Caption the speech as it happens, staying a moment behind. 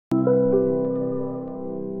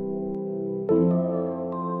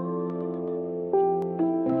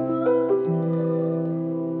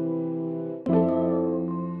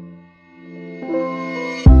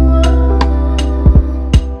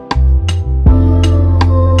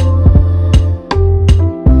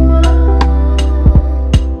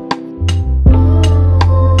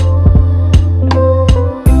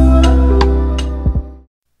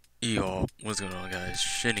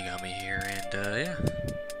Shinigami here, and yeah,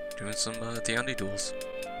 doing some Tiandi Duels.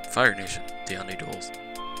 Fire Nation Tiandi Duels.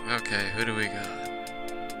 Okay, who do we got?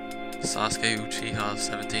 Sasuke Uchiha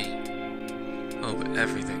 17. Hope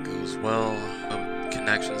everything goes well. Hope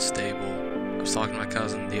connection's stable. I was talking to my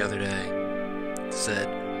cousin the other day. Said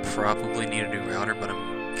probably need a new router, but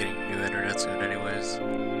I'm getting new internet soon anyways.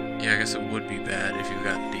 Yeah, I guess it would be bad if you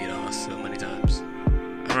got DDoS so many times.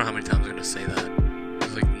 I don't know how many times I'm gonna say that.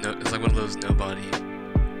 It's like one of those nobody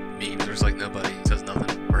memes. There's like nobody says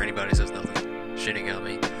nothing, or anybody says nothing.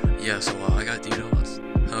 Shinigami. Yeah, so I got DDoS.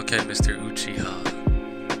 Okay, Mr. Uchiha.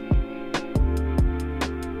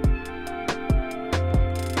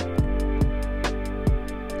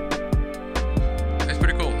 It's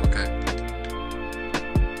pretty cool. Okay.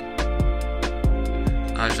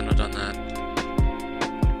 I shouldn't have done that.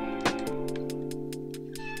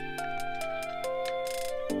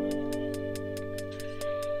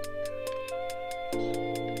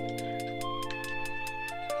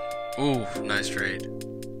 Ooh, nice trade.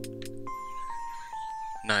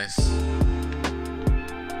 Nice.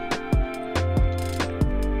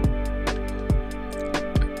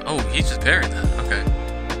 Oh, he's just parrying that. Okay.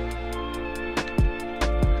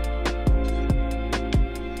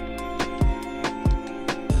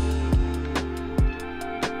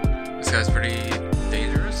 This guy's pretty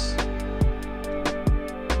dangerous.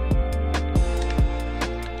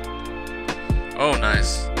 Oh,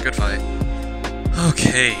 nice. Good fight.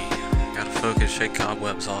 Okay. Gotta focus, shake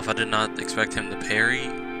cobwebs off. I did not expect him to parry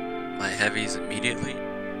my heavies immediately.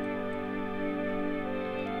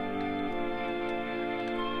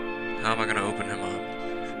 How am I gonna open him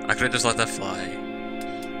up? I could've just let that fly.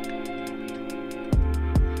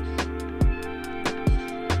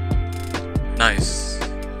 Nice.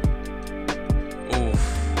 Oof.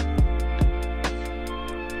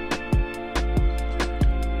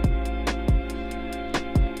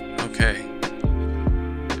 Okay.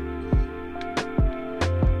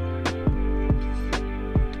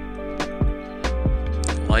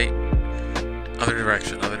 Light. Other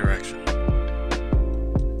direction, other direction.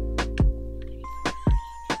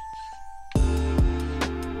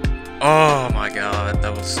 Oh my god,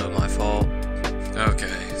 that was so my fault.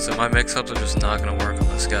 Okay, so my mix-ups are just not gonna work on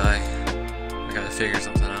this guy. I gotta figure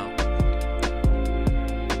something out.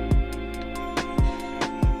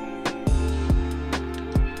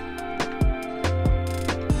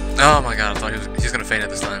 Oh my god, I thought he's gonna feint it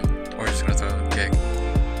this time. Or he's just gonna throw a kick.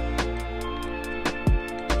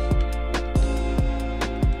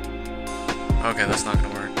 Okay, that's not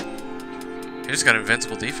gonna work. He just got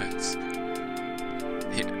invincible defense.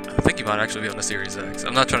 I think he might actually be on a Series X.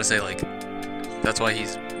 I'm not trying to say, like, that's why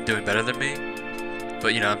he's doing better than me.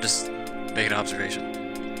 But, you know, I'm just making an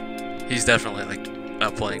observation. He's definitely, like,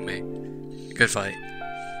 outplaying me. Good fight.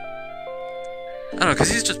 I don't know,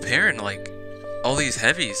 because he's just parrying, like, all these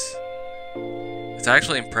heavies. It's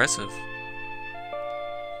actually impressive.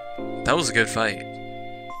 That was a good fight.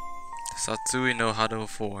 Satsui no Hado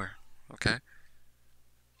 4. Okay.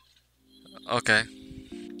 Okay.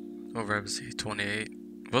 What rep is he? 28.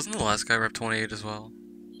 Wasn't the last guy rep 28 as well?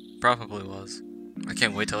 Probably was. I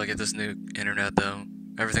can't wait till I get this new internet though.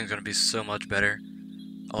 Everything's gonna be so much better.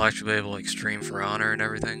 I'll actually be able to like stream For Honor and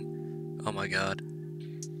everything. Oh my god.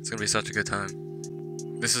 It's gonna be such a good time.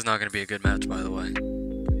 This is not gonna be a good match, by the way.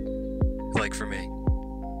 Like for me.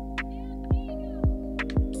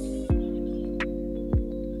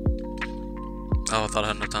 Oh, I thought I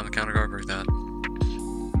had enough time to counter guard break that.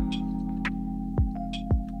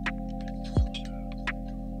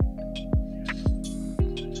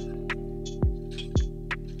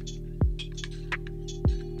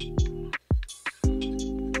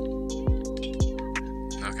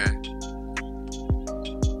 Okay.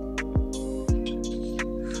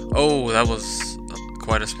 Oh, that was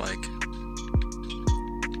quite a spike.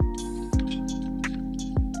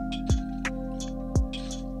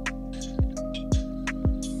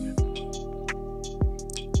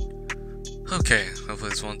 Okay, hopefully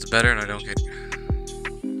this one's better and I don't get...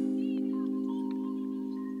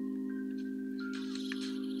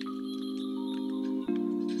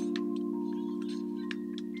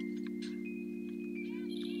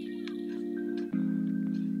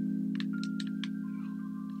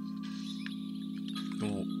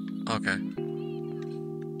 Ooh, okay.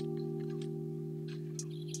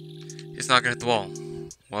 He's not gonna hit the wall.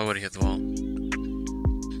 Why would he hit the wall?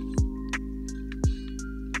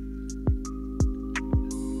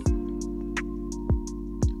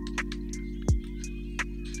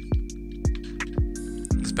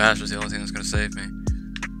 Bash was the only thing that's gonna save me.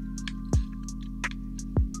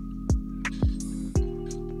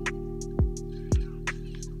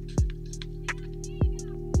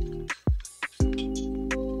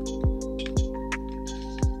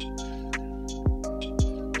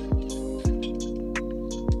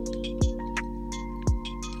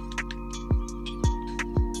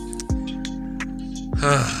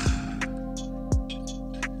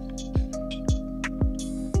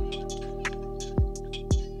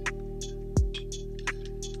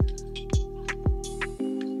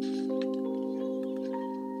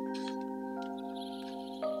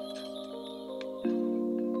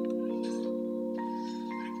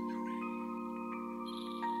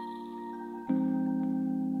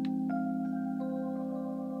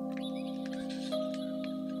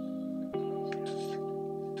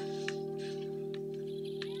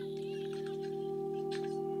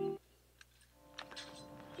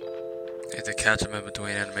 You have to catch him in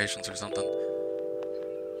between animations or something.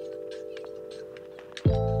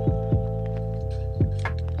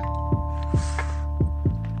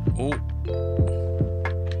 Oh.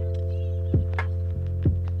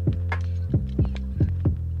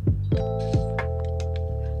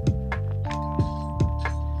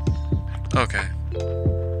 Okay.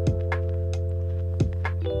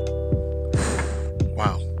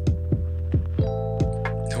 Wow.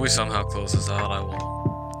 If we somehow close this out, I will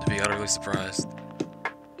be utterly surprised.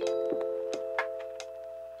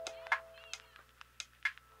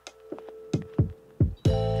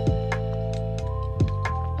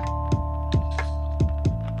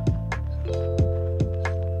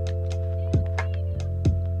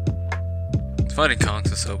 Fighting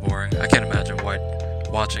Conq is so boring. I can't imagine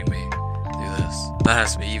watching me do this. That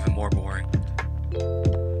has to be even more boring.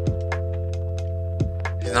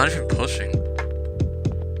 He's not even pushing.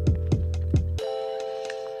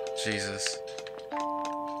 Jesus.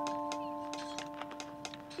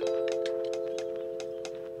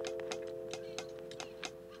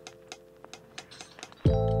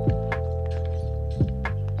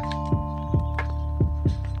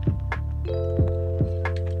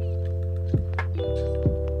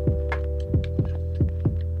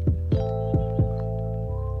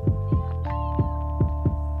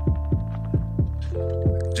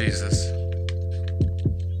 Jesus.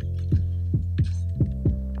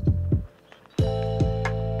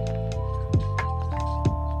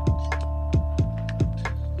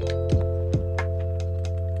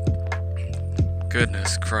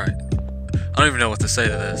 Goodness Christ. I don't even know what to say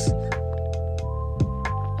to this.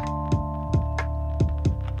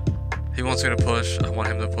 He wants me to push, I want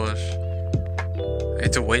him to push. I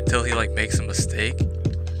need to wait till he like makes a mistake.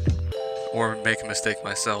 Or make a mistake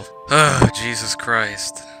myself. Ah, Jesus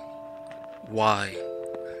Christ. Why?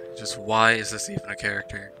 Just why is this even a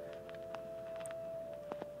character?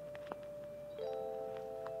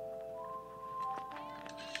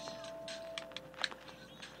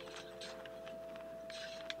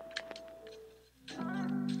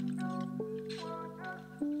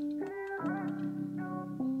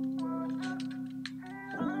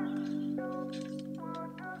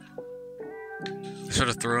 I should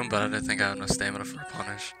have threw him, but I didn't think I had enough stamina for a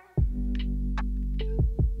punish.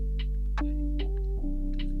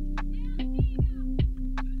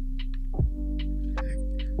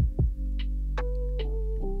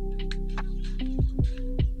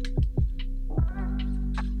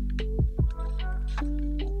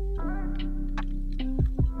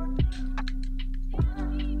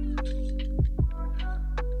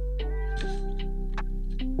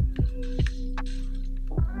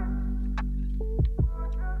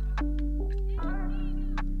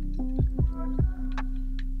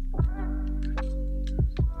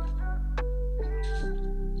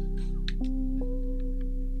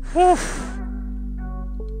 Whew.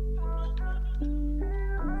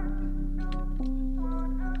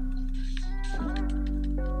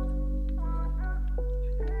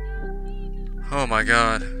 Oh my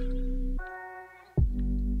God.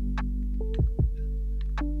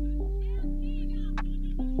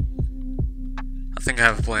 I think I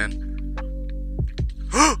have a plan.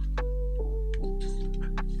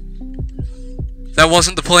 That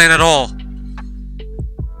wasn't the plan at all.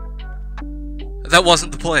 That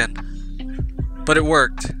wasn't the plan. But it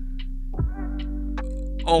worked.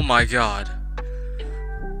 Oh my God.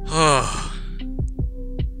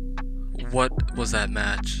 What was that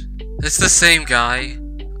match? It's the same guy.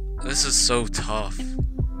 This is so tough.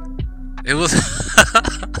 It was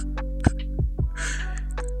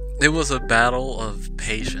it was a battle of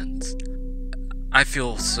patience. I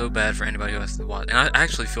feel so bad for anybody who has to watch, and I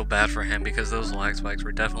actually feel bad for him because those lag spikes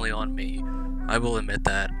were definitely on me. I will admit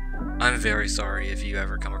that. I'm very sorry if you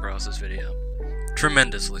ever come across this video.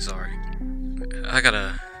 Tremendously sorry. I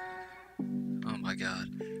gotta... Oh my God.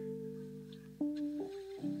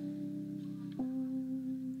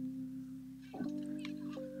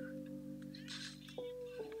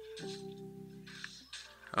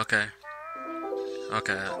 Okay.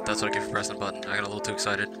 Okay, that's what I get for pressing the button. I got a little too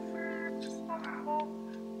excited.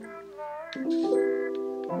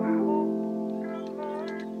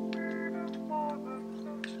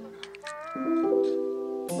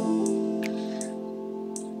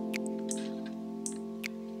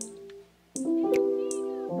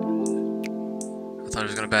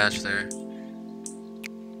 gonna bash there.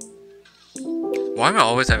 Why am I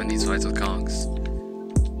always having these fights with Conqs?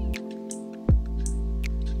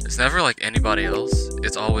 It's never like anybody else,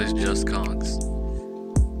 it's always just Conqs.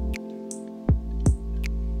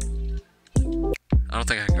 I don't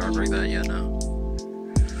think I can guard break that yet, no.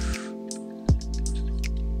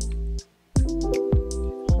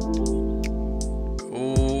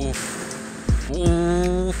 Oof.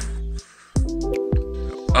 Oof.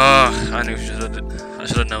 I knew I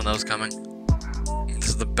should have known that was coming. This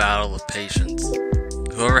is the battle of patience.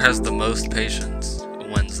 Whoever has the most patience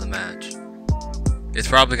wins the match. It's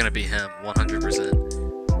probably gonna be him, 100%.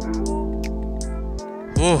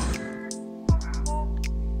 Whew.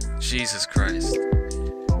 Jesus Christ.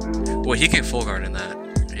 Well, he can full guard in that.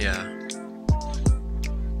 Yeah.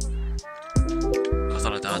 I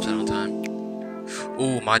thought I dodged that on time.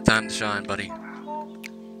 Ooh, my time to shine, buddy.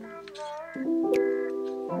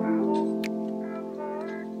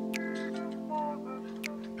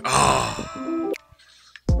 Oh.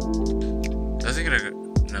 Is he gonna go?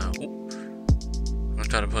 No. Ooh. I'm gonna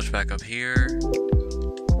try to push back up here.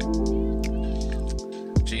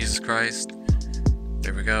 Jesus Christ.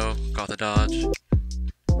 There we go. Got the dodge.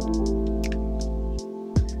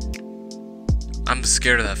 I'm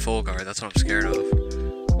scared of that full guard. That's what I'm scared of.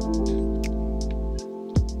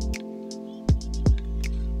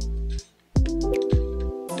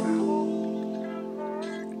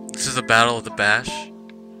 This is the battle of the bash.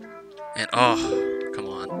 And oh, come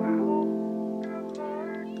on.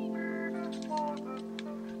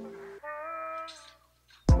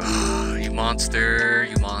 You monster,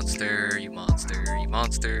 you monster, you monster, you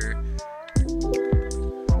monster.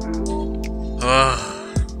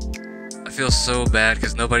 I feel so bad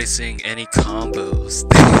because nobody's seeing any combos.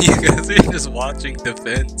 You guys are just watching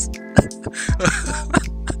defense.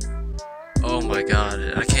 Oh my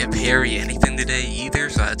god, I can't parry anything today either,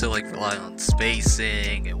 so I had to like rely on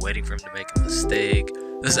spacing and waiting for him to make a mistake.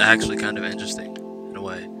 This is actually kind of interesting, in a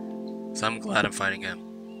way. So I'm glad I'm fighting him.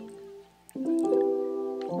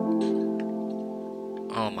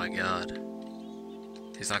 Oh my god.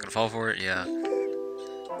 He's not gonna fall for it? Yeah.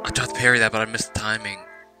 I tried to parry that, but I missed the timing.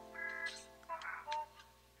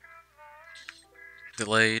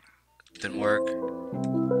 Delayed. Didn't work.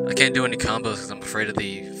 I can't do any combos because I'm afraid of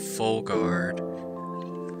the full guard.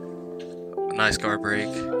 Nice guard break.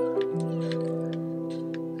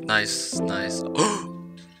 Nice, nice. Oh!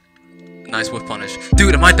 Nice whip punish.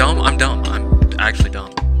 Dude, am I dumb? I'm dumb. I'm actually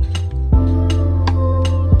dumb.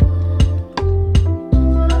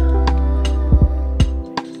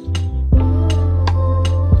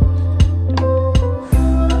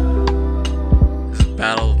 This is a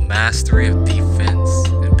battle of mastery of defense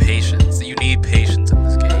and patience. You need patience in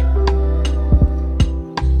this game.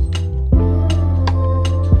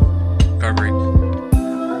 Guard break.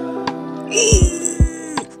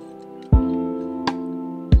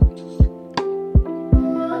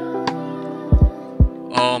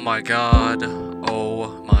 Oh my god.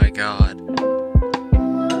 Oh my god.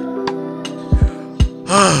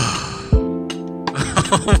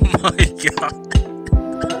 Oh my god.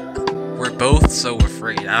 We're both so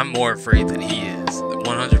afraid. I'm more afraid than he is.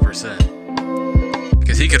 100%.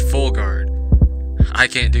 Because he could full guard. I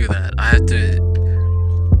can't do that. I have to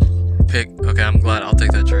pick. Okay, I'm glad. I'll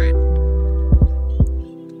take that trade.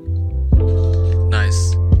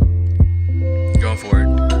 Nice. Going for it.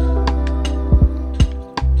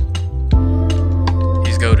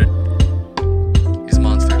 He's goated. He's a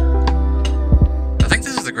monster. I think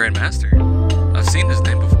this is the Grand Master. I've seen his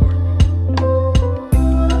name before.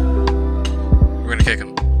 We're gonna kick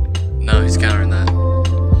him. No, he's countering that.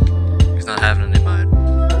 He's not having it in mind.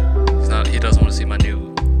 He doesn't want to see my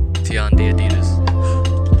new Tiandi Duels.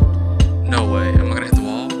 No way. Am I gonna hit the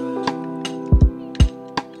wall?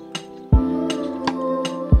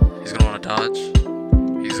 He's gonna want to dodge.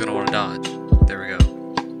 He's gonna want to dodge. There we go.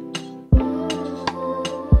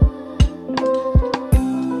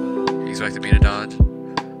 He expected me to dodge.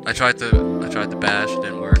 I tried to bash, it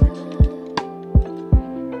didn't work.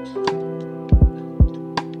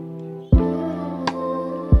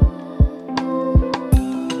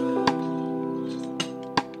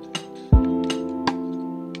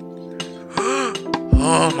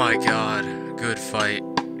 Oh my god. Good fight.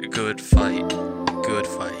 Good fight. Good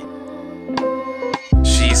fight.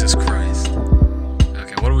 Jesus Christ.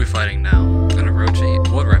 Okay, what are we fighting now? An Orochi?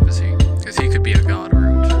 What rep is he? Because he could be a god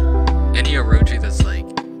Orochi. Any Orochi that's like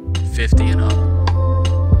 50 and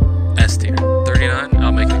up. S tier. 39?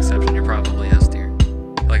 I'll make an exception. You're probably S tier.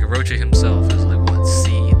 Like Orochi himself is like what?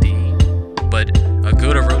 C, D. But a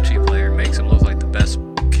good Orochi player makes him look like the best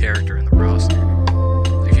character in the roster.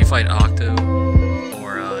 Like if you fight Octo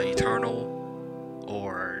or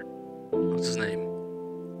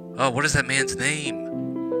Oh, what is that man's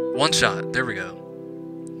name? One shot. There we go.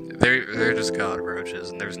 They're just god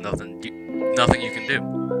roaches, and there's nothing you can do.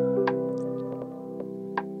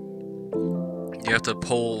 You have to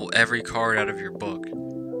pull every card out of your book.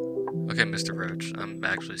 Okay, Mr. Roach, I'm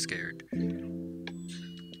actually scared.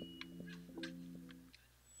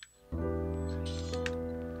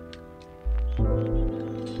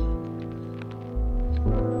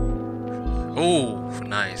 Oh,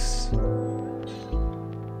 nice.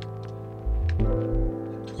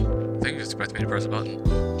 I think you just expect me to press a button.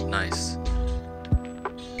 Nice.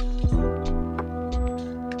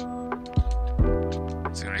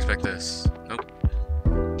 So you don't expect this. Nope.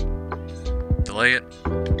 Delay it.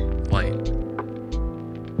 Light.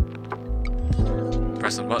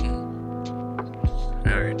 Press the button.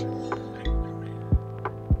 Alright.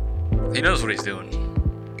 He knows what he's doing.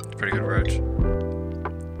 Pretty good roach.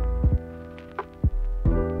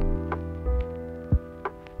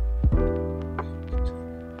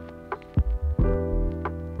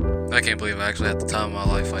 I can't believe I actually had the time of my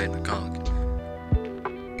life fighting a Conq.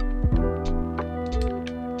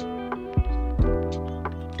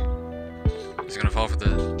 He's gonna fall for the...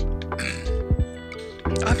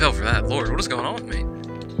 I fell for that. Lord, what is going on with me?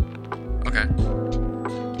 Okay.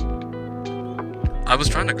 I was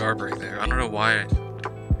trying to guard break there. I don't know why.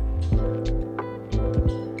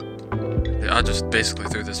 I just basically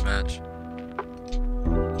threw this match.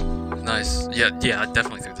 Nice. Yeah, I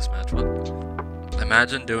definitely threw this match. What?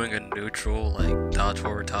 Imagine doing a neutral, like, dodge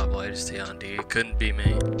forward top light as Tiandi. It couldn't be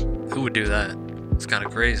me. Who would do that? It's kind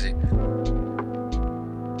of crazy.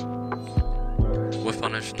 Whiff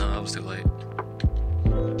punish? No, I was too late.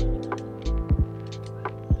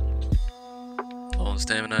 Low on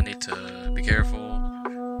stamina, need to be careful.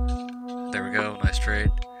 There we go, nice trade.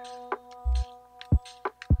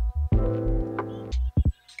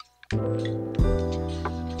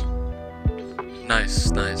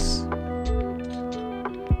 Nice, nice.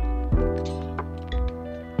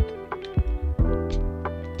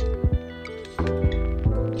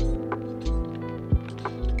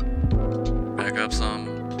 Back up some.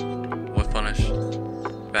 Whiff punish.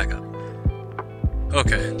 Back up.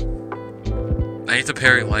 Okay. I need to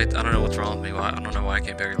parry lights. I don't know what's wrong with me. I don't know why I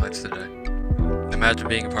can't parry lights today. Imagine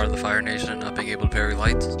being a part of the Fire Nation and not being able to parry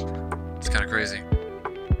lights. It's kind of crazy.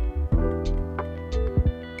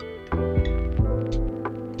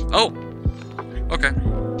 Oh! Okay.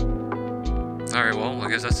 Alright, well, I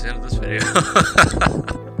guess that's the end of this video.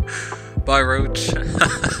 Bye, Roach.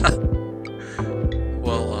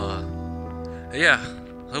 Well, yeah.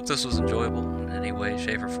 Hope this was enjoyable in any way,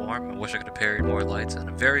 shape, or form. I wish I could have parried more lights, and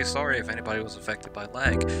I'm very sorry if anybody was affected by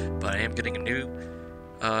lag, but I am getting a new,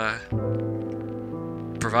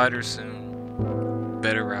 provider soon.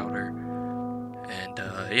 Better router. And,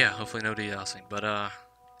 yeah, hopefully no DDoSing. But,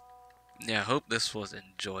 yeah, I hope this was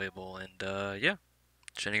enjoyable, and, yeah,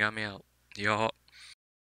 Shinigami out. Y'all.